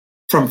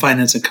From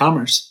Finance and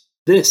Commerce,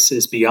 this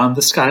is Beyond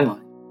the Skyline,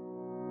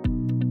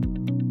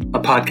 a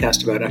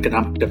podcast about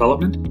economic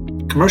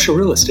development, commercial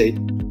real estate,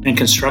 and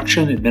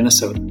construction in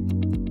Minnesota.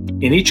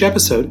 In each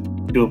episode,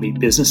 you will meet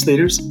business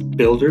leaders,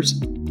 builders,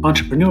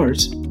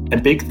 entrepreneurs,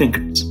 and big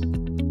thinkers.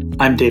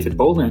 I'm David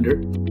Bolander,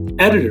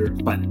 editor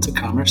of Finance and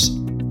Commerce.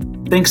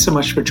 Thanks so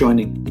much for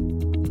joining me.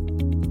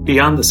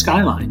 Beyond the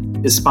Skyline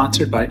is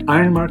sponsored by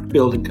Ironmark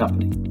Building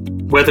Company.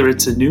 Whether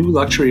it's a new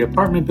luxury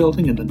apartment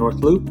building in the North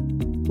Loop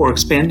or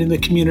expanding the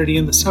community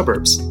in the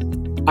suburbs,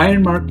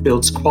 Ironmark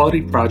builds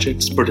quality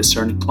projects for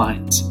discerning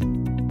clients.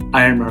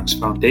 Ironmark's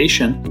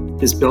foundation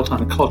is built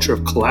on a culture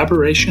of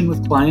collaboration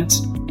with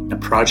clients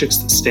and projects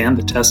that stand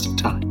the test of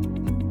time.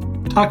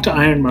 Talk to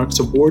Ironmark's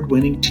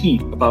award-winning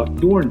team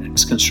about your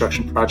next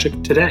construction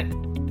project today.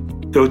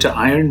 Go to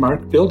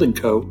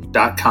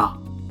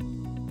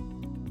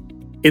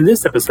ironmarkbuildingco.com. In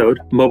this episode,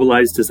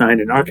 Mobilize Design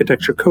and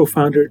Architecture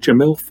co-founder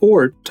Jamil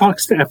Ford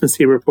talks to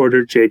F&C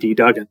reporter J.D.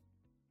 Duggan.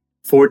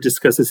 Ford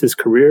discusses his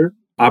career,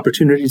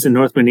 opportunities in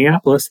North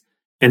Minneapolis,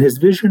 and his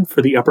vision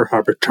for the Upper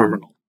Harbor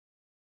Terminal.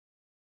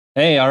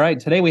 Hey, all right.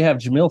 Today we have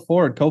Jamil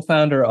Ford,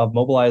 co-founder of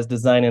Mobilize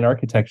Design and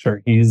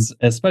Architecture. He's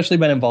especially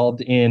been involved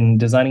in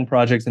designing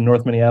projects in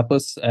North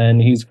Minneapolis,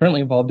 and he's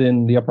currently involved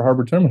in the Upper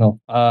Harbor Terminal.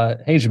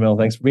 Hey, Jamil,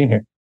 thanks for being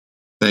here.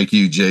 Thank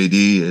you,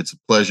 JD. It's a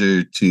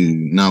pleasure to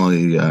not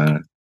only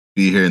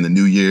be here in the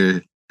new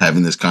year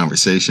having this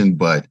conversation,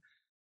 but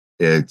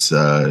it's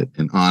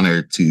an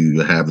honor to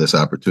have this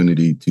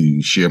opportunity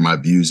to share my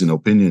views and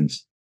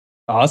opinions.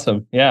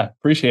 Awesome. Yeah,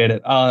 appreciate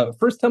it.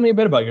 First, tell me a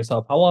bit about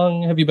yourself. How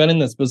long have you been in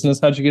this business?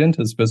 How'd you get into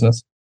this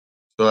business?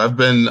 So I've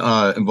been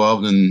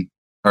involved in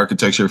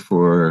architecture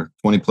for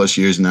 20 plus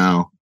years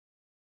now.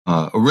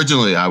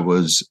 Originally, I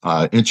was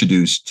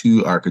introduced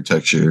to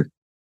architecture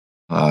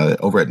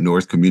over at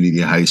North Community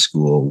High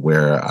School,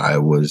 where I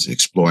was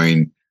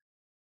exploring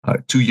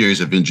 2 years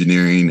of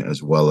engineering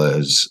as well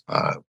as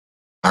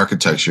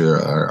architecture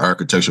or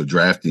architectural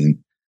drafting.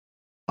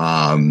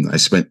 I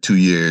spent 2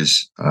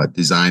 years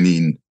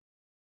designing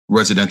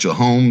residential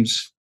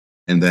homes,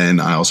 and then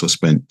I also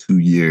spent 2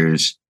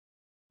 years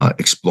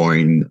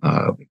exploring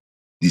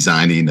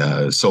designing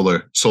a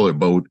solar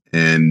boat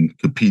and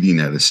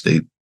competing at a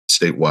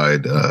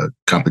statewide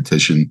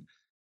competition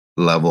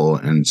level.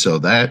 And so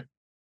that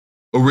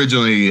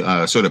originally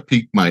sort of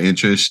piqued my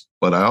interest,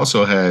 but I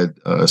also had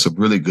some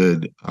really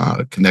good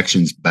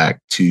connections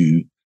back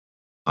to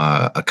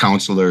a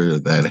counselor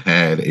that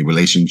had a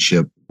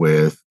relationship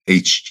with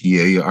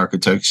HGA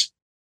Architects,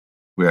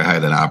 where I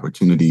had an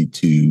opportunity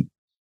to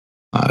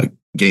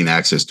gain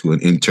access to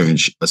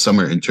a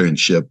summer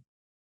internship.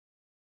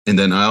 And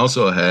then I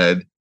also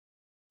had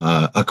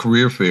a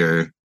career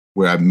fair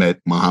where I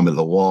met Mohammed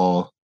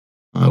Lawal,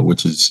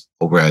 which is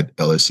over at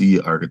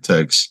LSE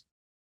Architects.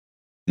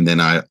 And then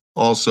I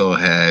also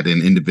had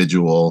an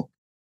individual,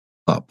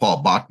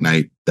 Paul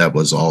Bachnight, that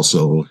was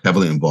also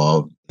heavily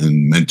involved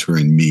in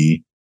mentoring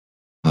me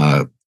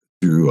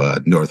through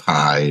North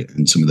High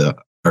and some of the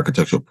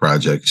architectural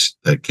projects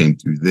that came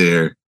through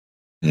there.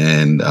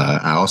 And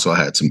I also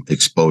had some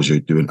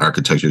exposure to an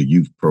architecture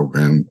youth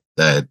program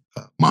that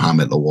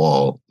Mohammed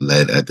Lawal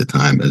led at the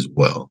time as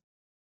well.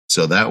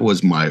 So that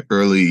was my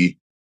early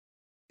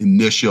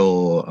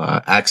initial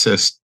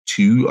access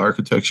to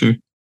architecture.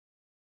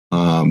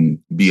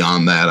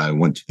 Beyond that, I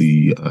went to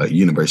the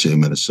University of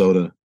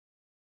Minnesota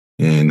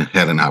and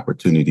had an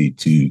opportunity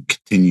to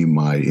continue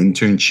my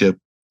internship,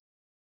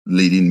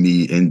 leading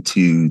me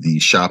into the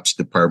shops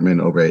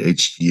department over at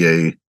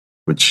HGA,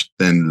 which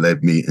then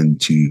led me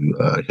into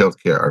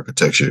healthcare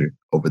architecture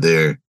over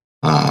there.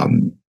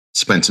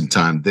 Spent some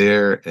time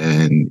there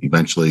and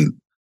eventually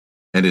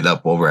ended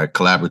up over at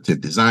Collaborative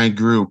Design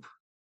Group.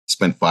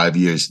 Spent 5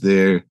 years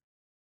there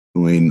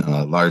doing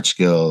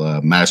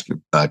large-scale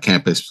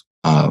campus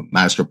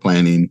master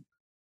planning.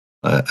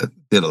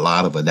 Did a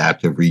lot of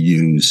adaptive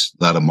reuse,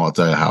 a lot of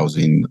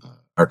multi-housing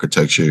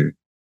architecture,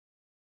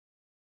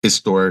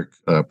 historic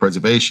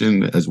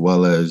preservation, as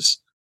well as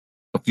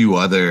a few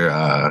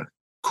other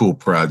cool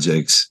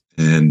projects.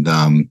 And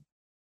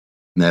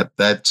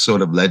that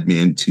sort of led me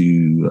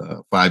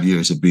into 5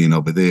 years of being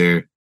over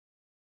there,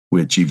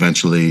 which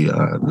eventually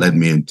led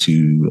me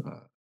into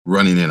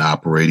running and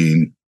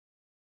operating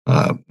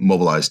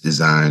Mobilized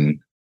Design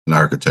and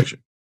Architecture.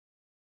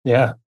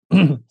 Yeah.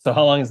 So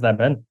how long has that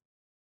been?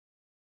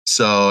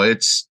 So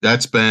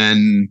that's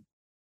been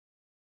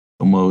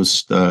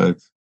almost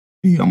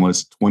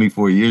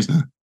 24 years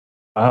now.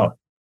 Wow.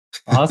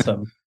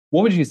 Awesome.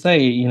 What would you say,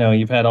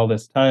 you've had all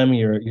this time,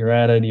 you're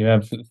at it, you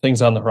have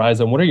things on the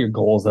horizon. What are your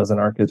goals as an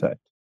architect?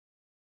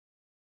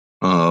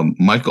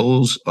 My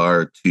goals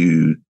are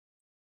to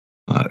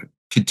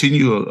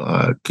continue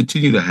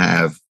to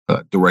have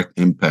direct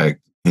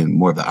impact in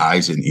more of the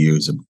eyes and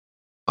ears of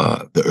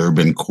the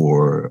urban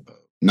core,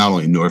 not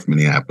only North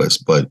Minneapolis,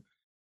 but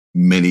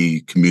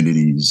many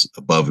communities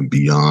above and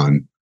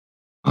beyond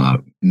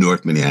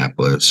North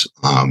Minneapolis.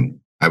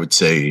 I would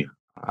say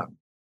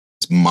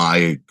it's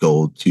my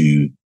goal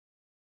to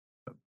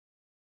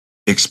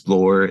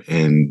explore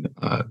and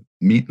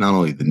meet not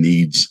only the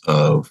needs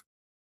of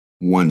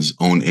one's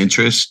own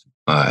interest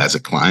as a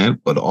client,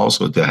 but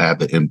also to have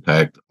the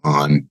impact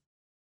on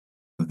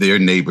their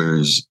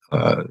neighbors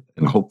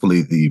and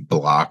hopefully the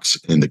blocks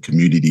and the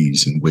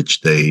communities in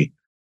which they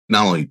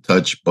not only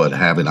touch, but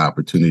have an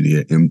opportunity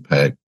to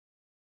impact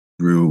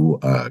through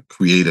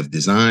creative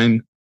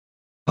design,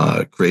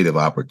 creative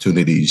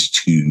opportunities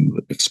to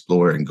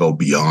explore and go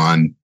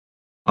beyond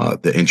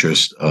the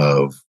interest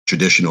of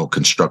traditional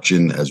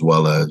construction, as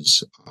well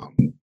as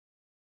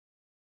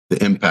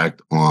the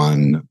impact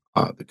on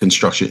the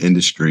construction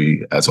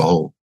industry as a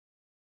whole.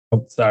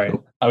 Oh, sorry,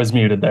 I was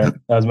muted there.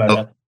 That was my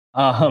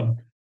bad.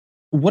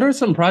 What are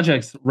some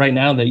projects right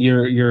now that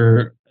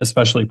you're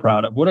especially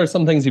proud of? What are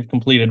some things you've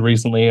completed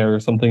recently, or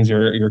some things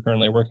you're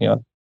currently working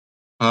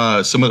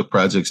on? Some of the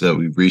projects that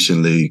we've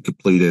recently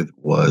completed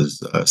was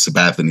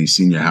Sabathany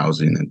Senior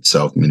Housing in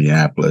South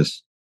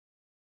Minneapolis.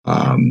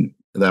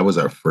 That was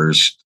our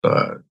first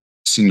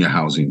senior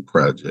housing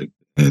project.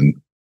 And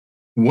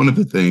one of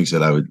the things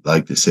that I would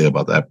like to say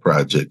about that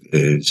project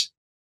is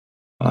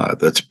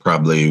that's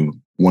probably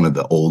one of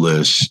the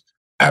oldest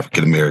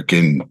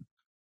African-American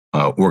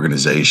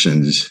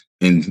organizations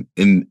in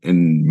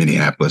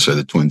Minneapolis or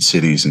the Twin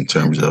Cities in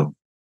terms of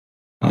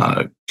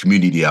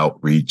community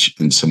outreach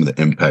and some of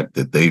the impact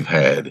that they've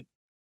had,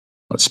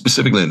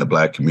 specifically in the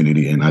Black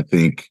community. And I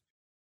think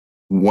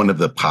one of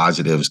the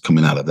positives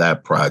coming out of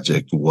that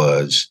project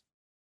was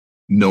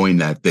knowing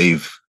that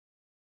they've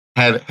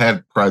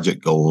had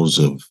project goals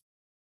of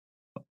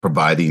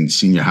providing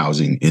senior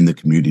housing in the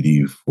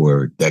community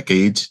for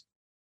decades,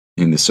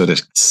 and to sort of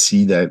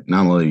see that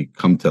not only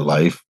come to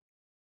life,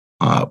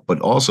 but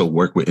also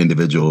work with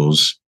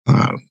individuals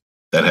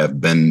that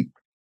have been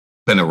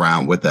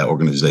around with that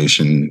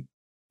organization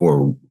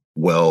for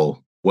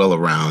well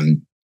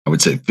around, I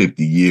would say,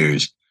 50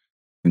 years.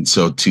 And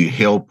so to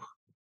help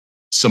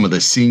some of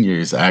the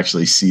seniors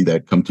actually see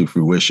that come to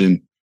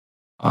fruition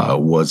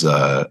was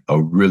a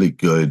really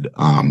good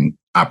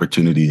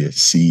opportunity to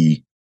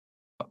see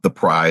the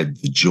pride,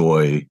 the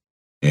joy,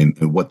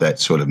 and what that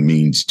sort of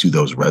means to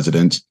those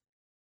residents.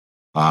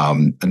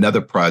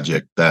 Another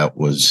project that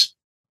was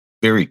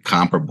very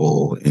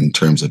comparable in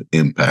terms of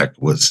impact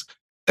was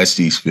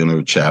Estes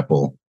Funeral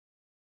Chapel.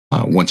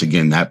 Once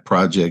again, that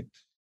project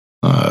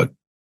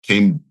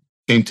came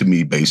to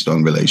me based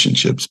on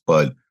relationships,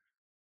 but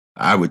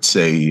I would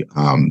say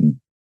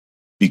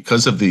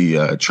because of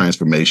the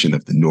transformation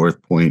of the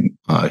North Point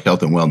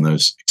Health and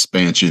Wellness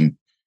expansion,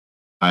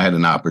 I had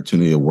an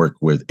opportunity to work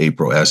with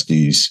April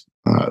Estes,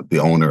 the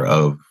owner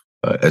of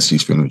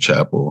Estes Funeral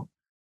Chapel,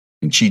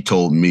 and she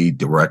told me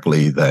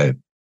directly that,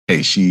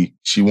 hey, she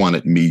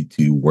wanted me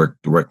to work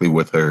directly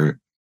with her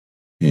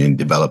in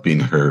developing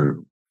her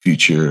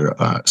future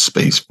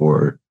space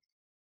for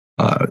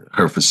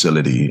her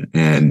facility.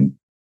 And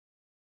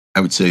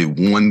I would say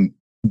one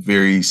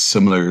very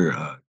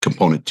similar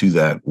component to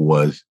that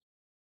was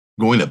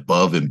going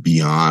above and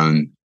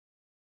beyond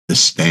the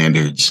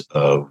standards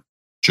of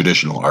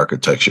traditional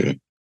architecture.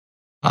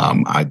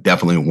 I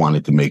definitely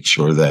wanted to make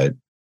sure that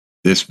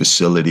this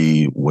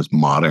facility was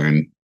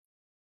modern,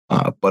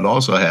 but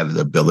also had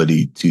the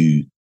ability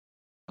to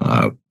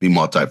be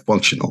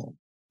multifunctional.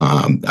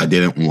 I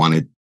didn't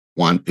want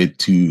it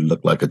to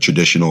look like a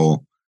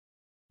traditional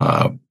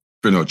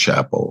funeral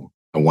chapel.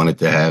 I wanted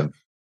to have,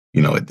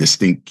 a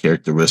distinct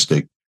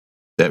characteristic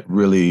that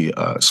really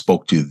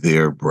spoke to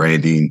their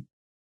branding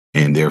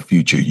and their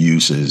future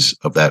uses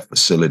of that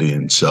facility.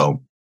 And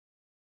so,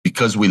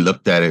 because we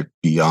looked at it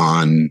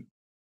beyond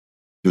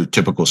the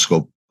typical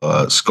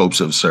scopes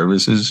of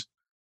services,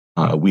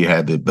 we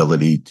had the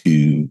ability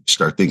to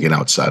start thinking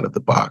outside of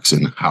the box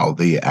and how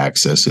they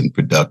access and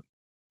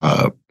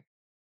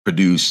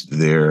produce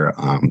their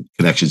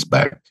connections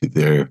back to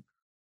their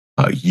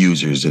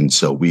users. And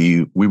so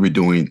we were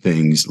doing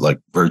things like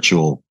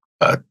virtual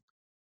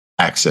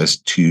access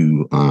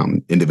to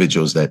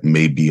individuals that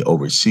may be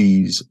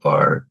overseas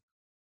or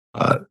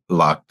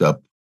locked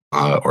up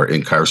or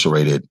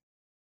incarcerated.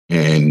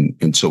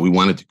 And so we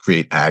wanted to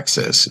create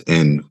access.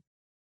 And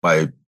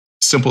by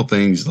simple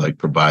things like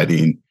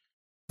providing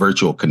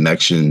virtual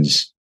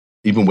connections,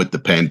 even with the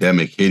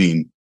pandemic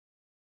hitting,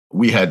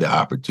 we had the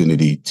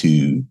opportunity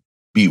to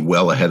be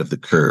well ahead of the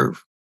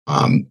curve.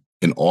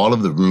 In all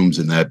of the rooms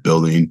in that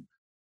building,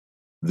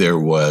 there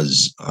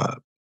was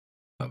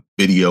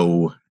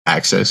video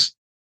access.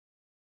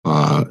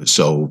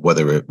 So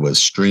whether it was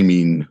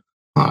streaming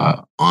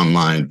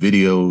online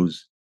videos,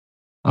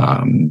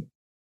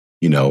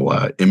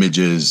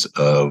 images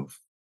of,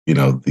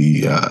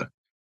 the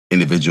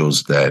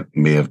individuals that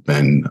may have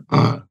been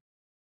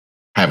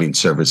having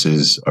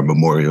services or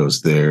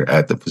memorials there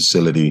at the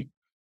facility.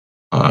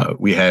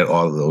 We had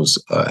all of those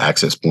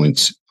access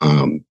points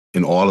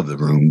in all of the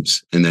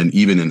rooms. And then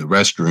even in the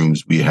restrooms,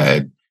 we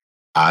had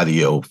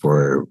audio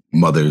for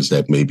mothers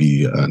that may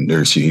be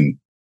nursing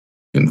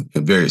and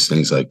various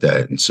things like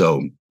that. And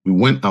so we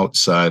went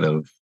outside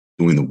of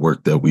doing the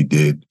work that we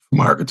did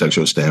from an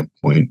architectural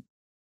standpoint,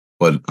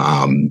 but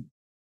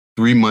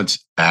 3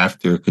 months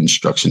after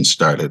construction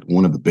started,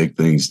 one of the big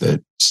things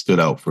that stood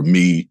out for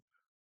me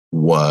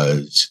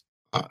was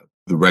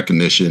the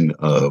recognition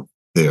of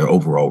their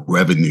overall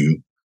revenue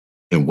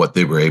and what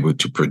they were able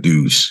to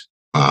produce.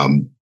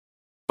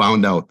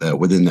 Found out that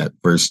within that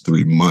first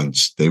 3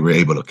 months, they were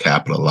able to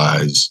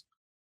capitalize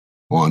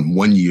on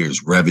 1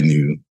 year's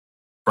revenue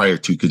prior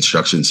to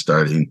construction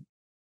starting,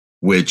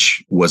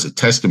 which was a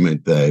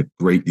testament that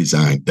great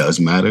design does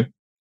matter.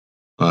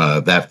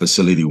 That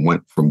facility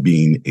went from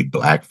being a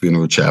Black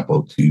funeral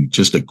chapel to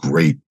just a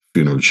great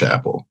funeral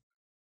chapel.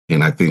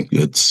 And I think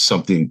it's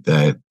something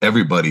that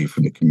everybody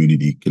from the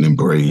community can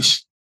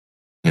embrace.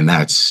 And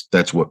that's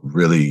what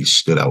really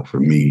stood out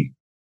for me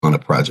on a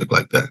project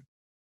like that.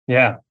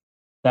 Yeah,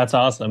 that's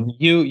awesome.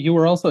 You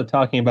were also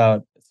talking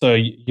about, so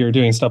you're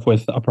doing stuff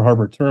with Upper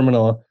Harbor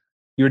Terminal.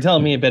 You were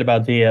telling me a bit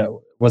about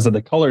was it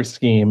the color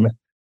scheme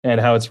and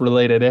how it's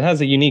related? It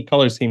has a unique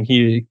color scheme. Can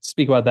you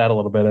speak about that a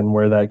little bit and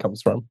where that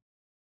comes from?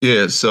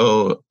 Yeah,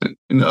 so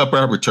in the Upper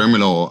Harbor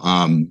Terminal,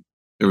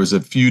 there was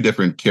a few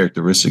different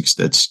characteristics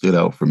that stood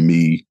out for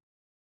me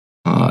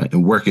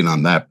in working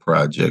on that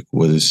project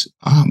was,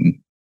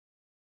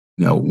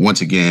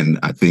 once again,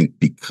 I think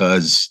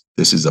because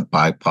this is a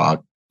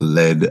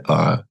BIPOC-led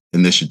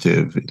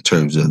initiative in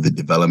terms of the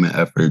development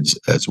efforts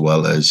as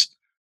well as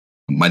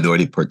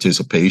minority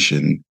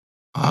participation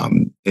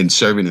in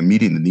serving and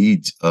meeting the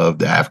needs of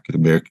the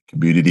African-American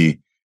community,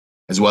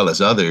 as well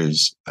as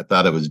others, I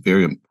thought it was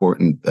very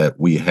important that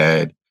we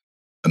had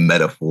a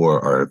metaphor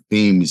or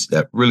themes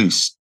that really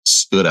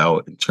stood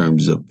out in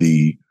terms of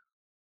the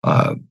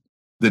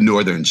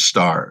Northern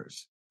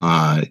Stars.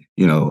 When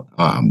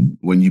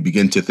you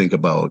begin to think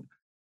about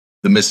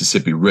the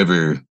Mississippi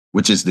River,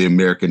 which is the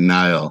American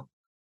Nile,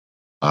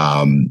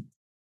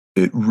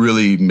 it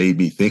really made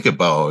me think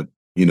about,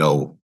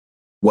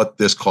 what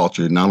this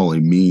culture not only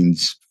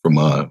means from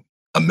a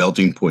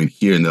melting point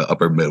here in the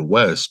upper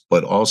Midwest,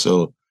 but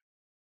also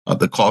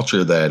the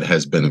culture that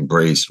has been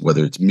embraced,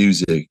 whether it's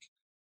music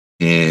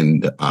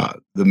and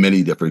the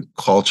many different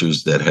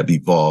cultures that have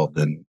evolved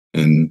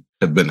and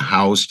have been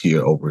housed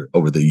here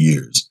over the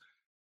years.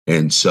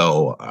 And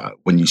so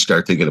when you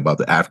start thinking about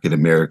the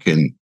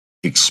African-American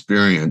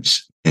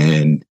experience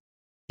and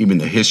even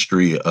the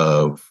history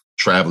of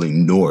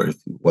traveling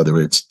north,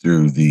 whether it's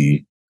through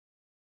the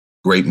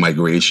Great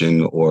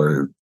Migration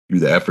or through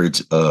the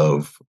efforts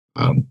of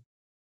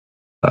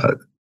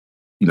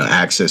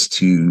access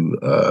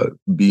to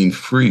being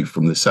free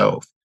from the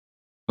South.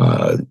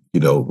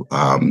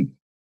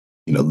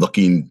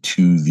 Looking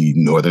to the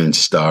Northern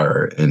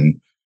Star and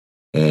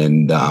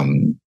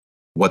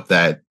what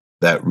that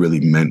really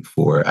meant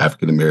for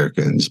African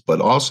Americans, but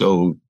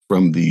also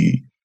from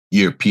the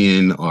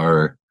European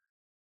or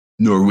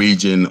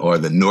Norwegian or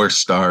the North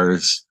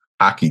Stars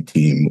hockey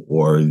team,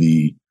 or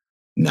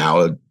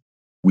now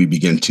we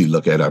begin to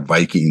look at our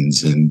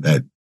Vikings and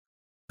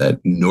that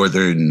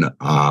northern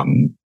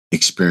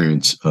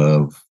experience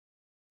of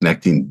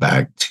connecting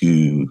back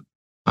to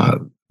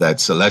that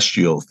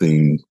celestial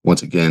theme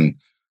once again,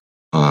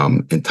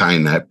 and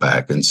tying that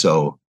back. And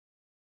so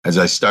as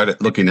I started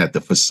looking at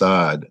the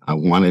facade, I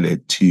wanted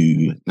it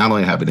to not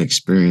only have an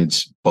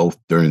experience both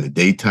during the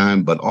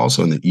daytime, but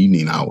also in the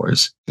evening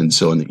hours. And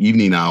so in the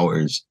evening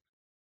hours,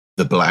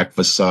 the Black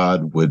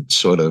facade would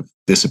sort of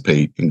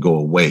dissipate and go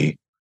away,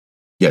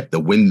 yet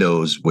the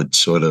windows would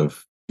sort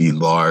of be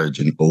large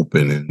and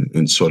open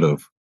and sort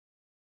of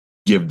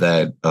give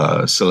that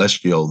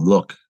celestial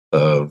look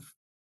of,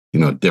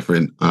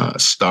 different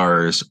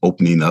stars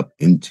opening up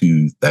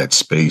into that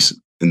space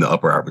in the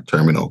Upper Harbor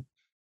Terminal.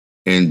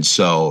 And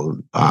so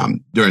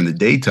during the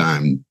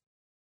daytime,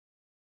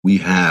 we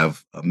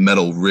have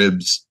metal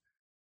ribs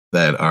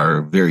that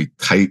are very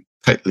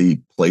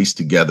tightly placed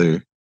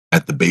together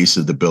at the base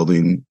of the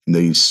building. And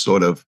they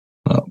sort of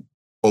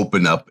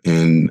open up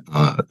and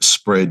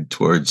spread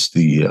towards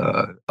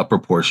the upper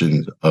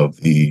portion of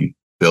the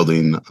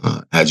building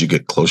as you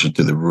get closer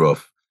to the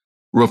roof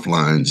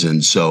lines.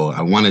 And so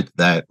I wanted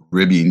that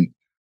ribbing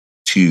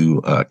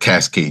to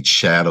cascade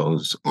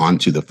shadows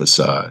onto the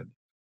facade.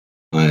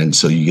 And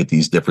so you get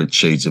these different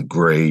shades of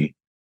gray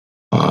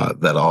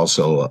that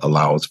also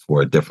allows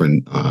for a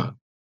different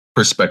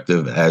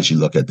perspective as you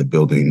look at the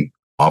building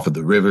off of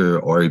the river,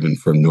 or even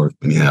from North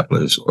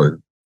Minneapolis, or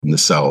from the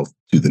south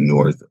to the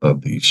north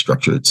of the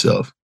structure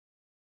itself.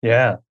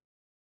 Yeah.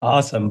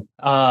 Awesome.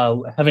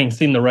 Having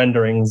seen the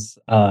renderings,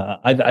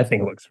 I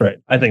think it looks great.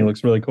 I think it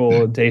looks really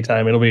cool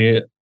daytime. It'll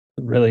be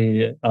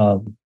really,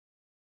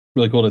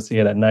 really cool to see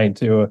it at night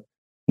too,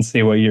 and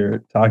see what you're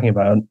talking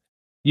about.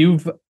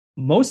 You've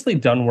mostly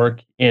done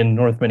work in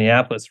North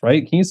Minneapolis,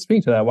 right? Can you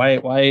speak to that?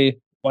 Why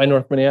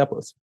North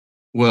Minneapolis?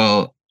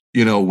 Well,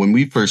 when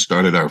we first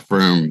started our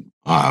firm,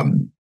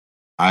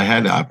 I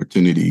had the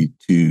opportunity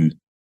to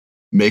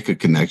make a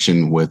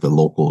connection with a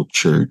local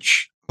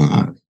church.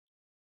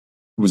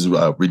 It was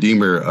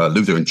Redeemer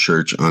Lutheran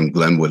Church on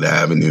Glenwood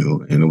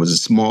Avenue, and it was a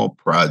small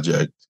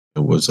project.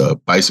 It was a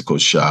bicycle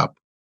shop,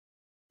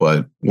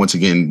 but once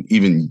again,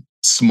 even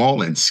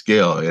small in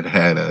scale, it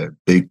had a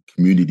big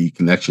community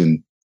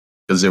connection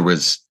because there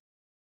was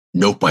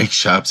no bike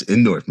shops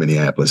in North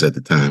Minneapolis at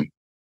the time.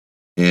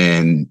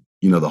 And,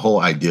 the whole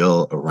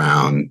ideal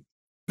around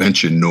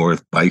Venture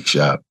North Bike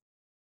Shop,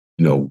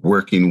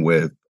 working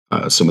with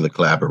some of the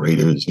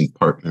collaborators and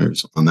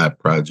partners on that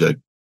project,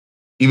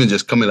 even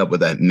just coming up with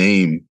that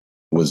name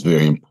was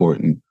very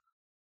important.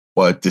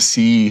 But to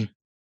see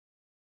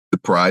the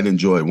pride and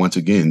joy, once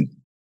again,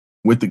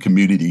 with the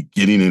community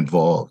getting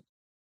involved,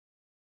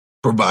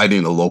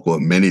 providing a local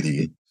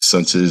amenity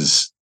such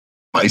as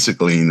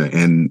bicycling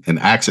and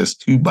access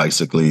to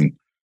bicycling,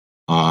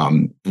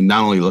 and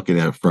not only looking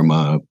at it from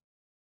a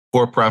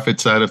for-profit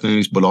side of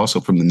things, but also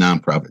from the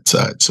nonprofit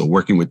side. So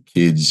working with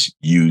kids,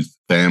 youth,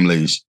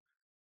 families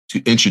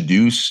to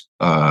introduce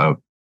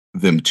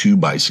them to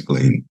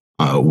bicycling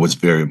was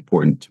very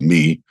important to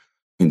me.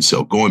 And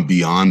so going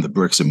beyond the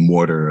bricks and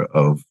mortar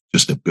of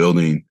just a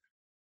building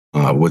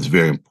was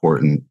very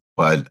important.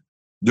 But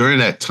during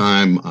that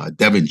time,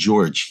 Devin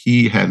George,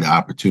 he had the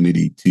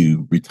opportunity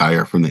to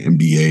retire from the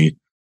NBA,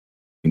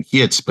 and he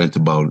had spent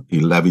about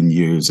 11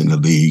 years in the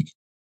league.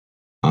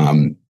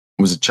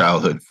 Was a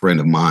childhood friend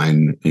of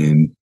mine,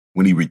 and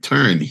when he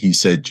returned, he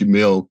said,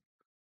 "Jamil,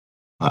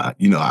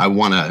 I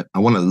want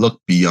to look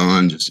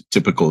beyond just a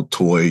typical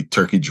toy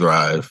turkey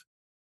drive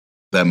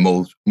that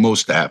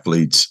most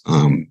athletes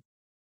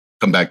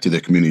come back to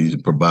their communities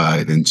and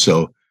provide." And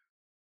so,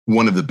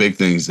 one of the big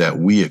things that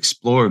we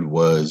explored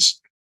was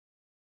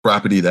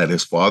property that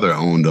his father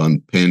owned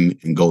on Penn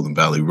and Golden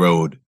Valley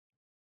Road,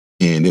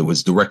 and it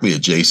was directly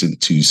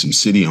adjacent to some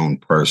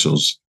city-owned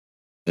parcels.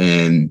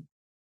 And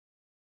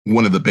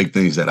one of the big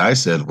things that I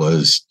said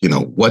was,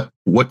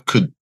 what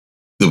could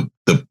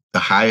the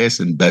highest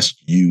and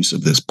best use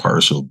of this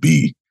parcel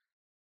be?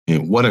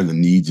 And what are the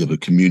needs of a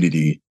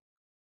community?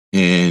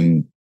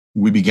 And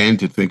we began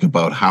to think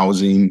about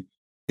housing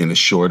and a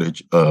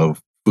shortage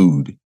of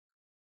food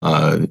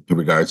in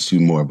regards to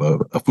more of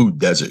a food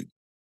desert.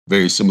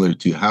 Very similar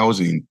to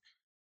housing,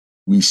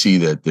 we see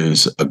that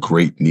there's a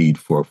great need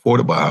for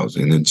affordable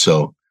housing. And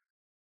so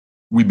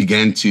we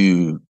began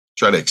to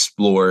try to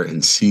explore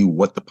and see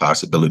what the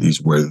possibilities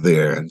were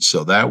there. And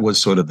so that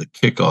was sort of the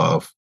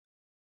kickoff,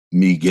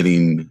 me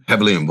getting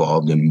heavily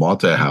involved in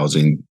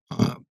multi-housing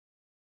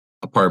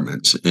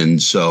apartments.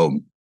 And so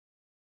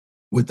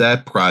with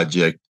that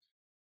project,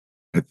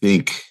 I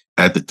think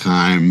at the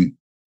time,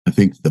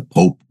 the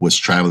Pope was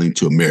traveling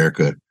to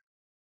America,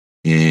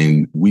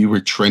 and we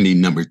were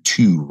trending number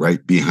 2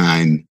 right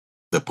behind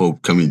the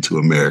Pope coming to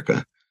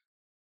America.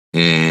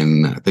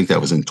 And I think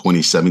that was in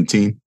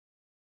 2017.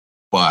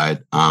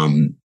 But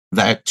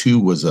that too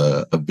was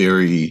a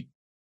very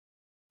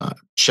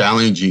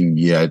challenging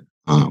yet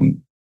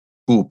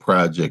cool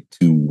project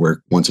to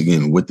work once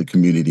again with the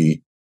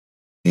community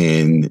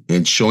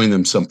and showing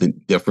them something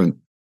different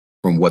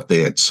from what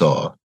they had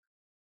saw.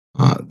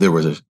 There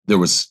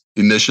was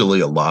initially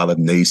a lot of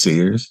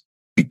naysayers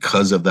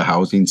because of the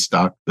housing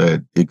stock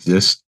that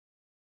exists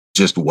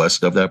just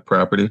west of that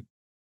property.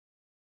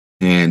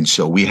 And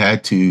so we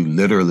had to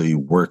literally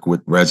work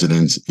with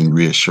residents in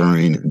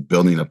reassuring and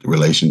building up the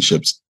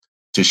relationships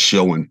to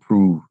show and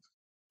prove,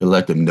 to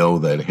let them know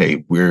that,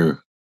 hey, we're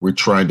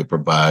trying to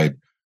provide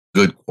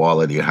good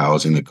quality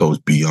housing that goes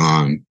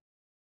beyond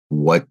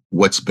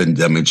what's been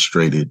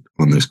demonstrated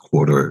on this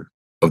quarter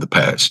of the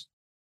past.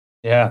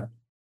 Yeah.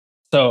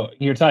 So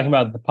you're talking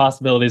about the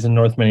possibilities in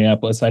North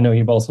Minneapolis. I know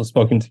you've also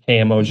spoken to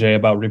KMOJ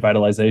about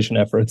revitalization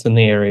efforts in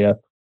the area.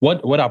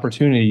 What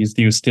opportunities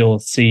do you still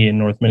see in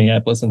North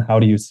Minneapolis, and how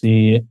do you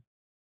see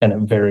kind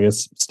of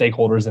various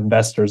stakeholders,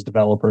 investors,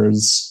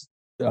 developers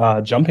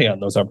jumping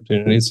on those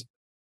opportunities?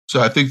 So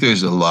I think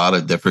there's a lot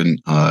of different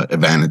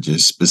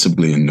advantages,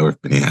 specifically in North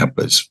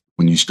Minneapolis.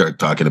 When you start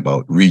talking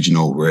about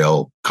regional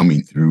rail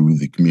coming through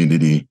the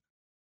community,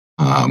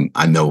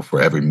 I know for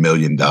every $1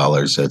 million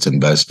that's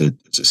invested,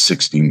 it's a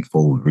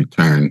 16-fold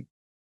return.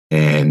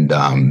 And,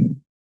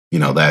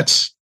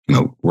 that's,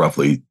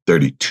 roughly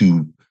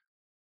 $32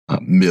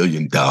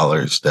 million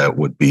that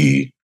would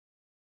be,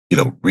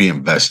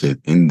 reinvested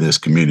in this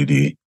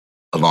community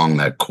along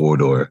that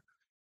corridor.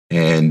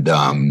 And,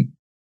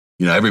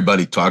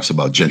 everybody talks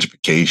about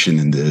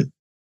gentrification and the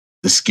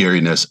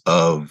scariness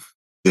of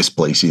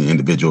displacing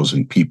individuals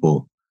and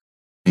people.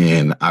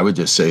 And I would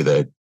just say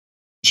that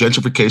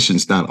gentrification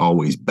is not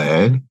always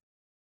bad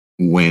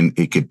when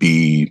it could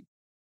be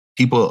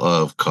people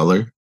of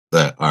color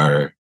that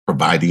are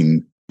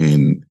providing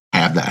and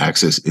have the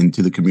access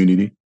into the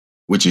community,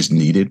 which is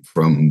needed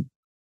from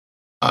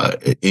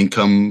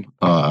income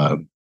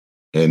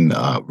and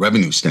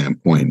revenue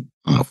standpoint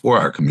for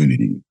our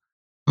community.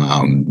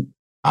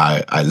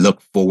 I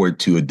look forward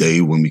to a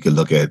day when we could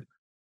look at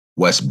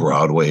West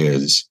Broadway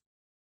as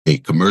a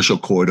commercial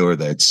corridor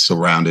that's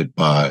surrounded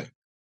by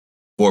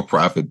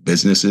for-profit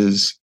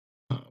businesses,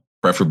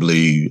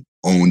 preferably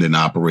owned and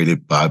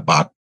operated by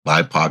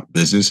BIPOC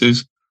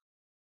businesses.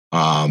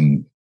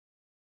 And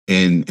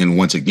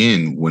once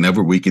again,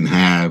 whenever we can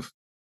have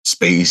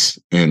space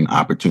and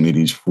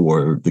opportunities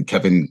for the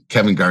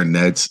Kevin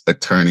Garnett's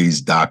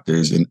attorneys,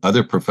 doctors, and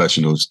other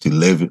professionals to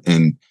live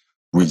and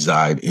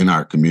reside in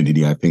our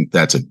community, I think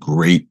that's a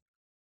great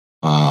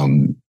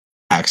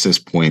access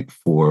point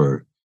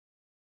for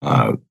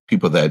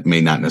people that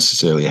may not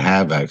necessarily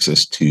have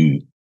access to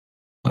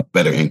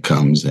better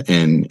incomes,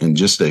 and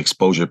just the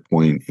exposure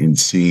point in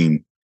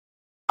seeing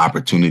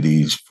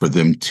opportunities for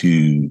them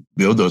to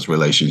build those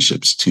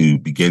relationships, to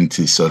begin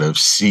to sort of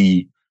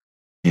see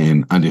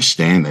and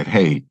understand that,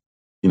 hey,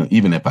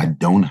 even if I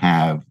don't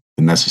have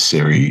the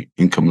necessary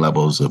income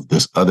levels of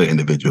this other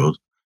individual,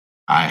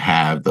 I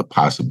have the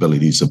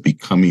possibilities of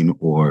becoming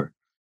or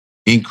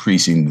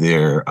increasing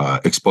their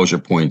exposure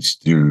points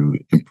through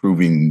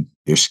improving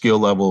their skill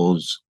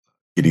levels,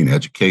 getting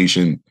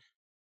education,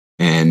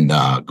 and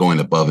going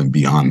above and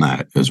beyond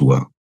that as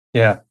well.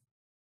 Yeah.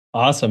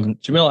 Awesome.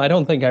 Jamil, I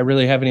don't think I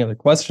really have any other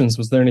questions.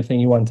 Was there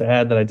anything you wanted to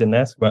add that I didn't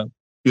ask about?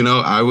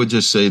 I would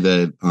just say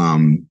that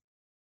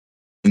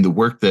in the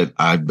work that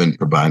I've been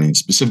providing,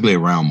 specifically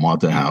around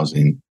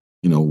multi-housing,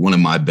 one of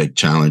my big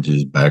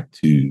challenges back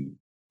to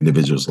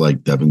individuals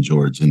like Devin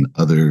George and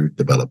other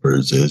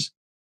developers is,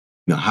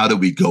 how do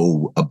we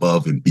go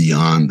above and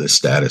beyond the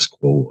status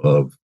quo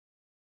of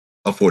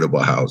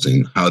affordable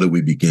housing? How do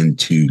we begin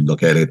to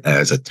look at it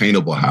as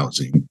attainable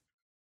housing?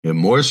 And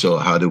more so,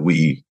 how do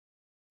we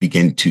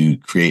begin to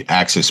create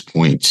access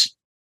points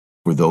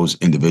for those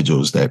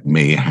individuals that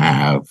may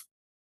have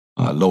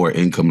lower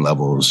income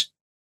levels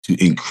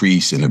to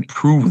increase and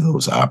improve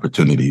those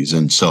opportunities?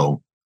 And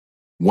so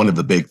one of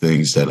the big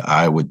things that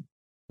I would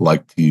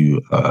like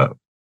to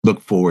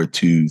look forward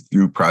to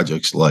through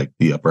projects like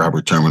the Upper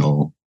Harbor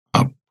Terminal,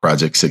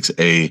 Project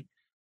 6A,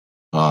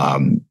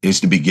 is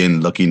to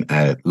begin looking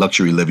at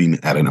luxury living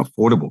at an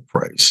affordable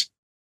price,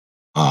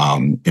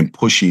 and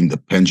pushing the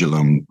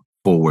pendulum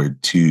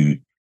forward to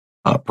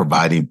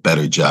providing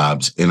better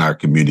jobs in our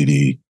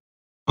community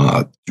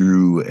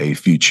through a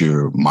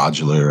future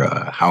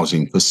modular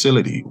housing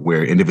facility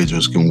where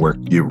individuals can work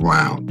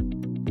year-round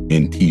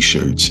in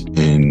T-shirts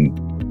and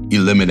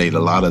eliminate a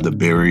lot of the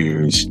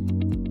barriers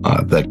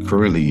that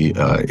currently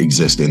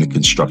exist in the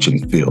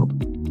construction field.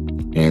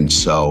 And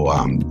so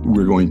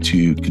we're going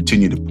to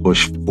continue to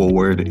push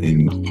forward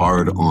and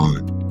hard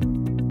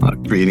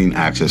on creating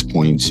access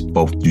points,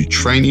 both through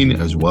training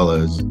as well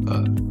as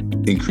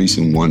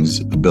increasing one's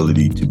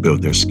ability to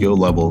build their skill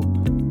level,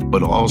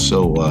 but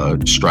also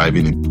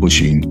striving and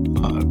pushing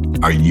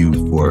our youth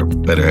for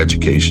better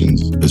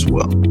educations as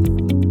well.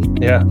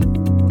 Yeah.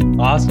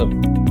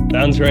 Awesome.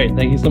 Sounds great.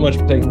 Thank you so much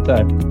for taking the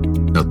time.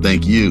 No,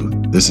 thank you.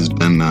 This has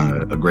been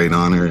a great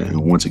honor.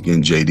 And once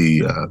again,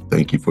 JD,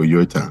 thank you for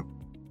your time.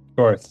 Of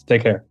course.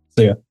 Take care.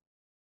 See ya.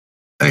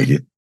 Thank you.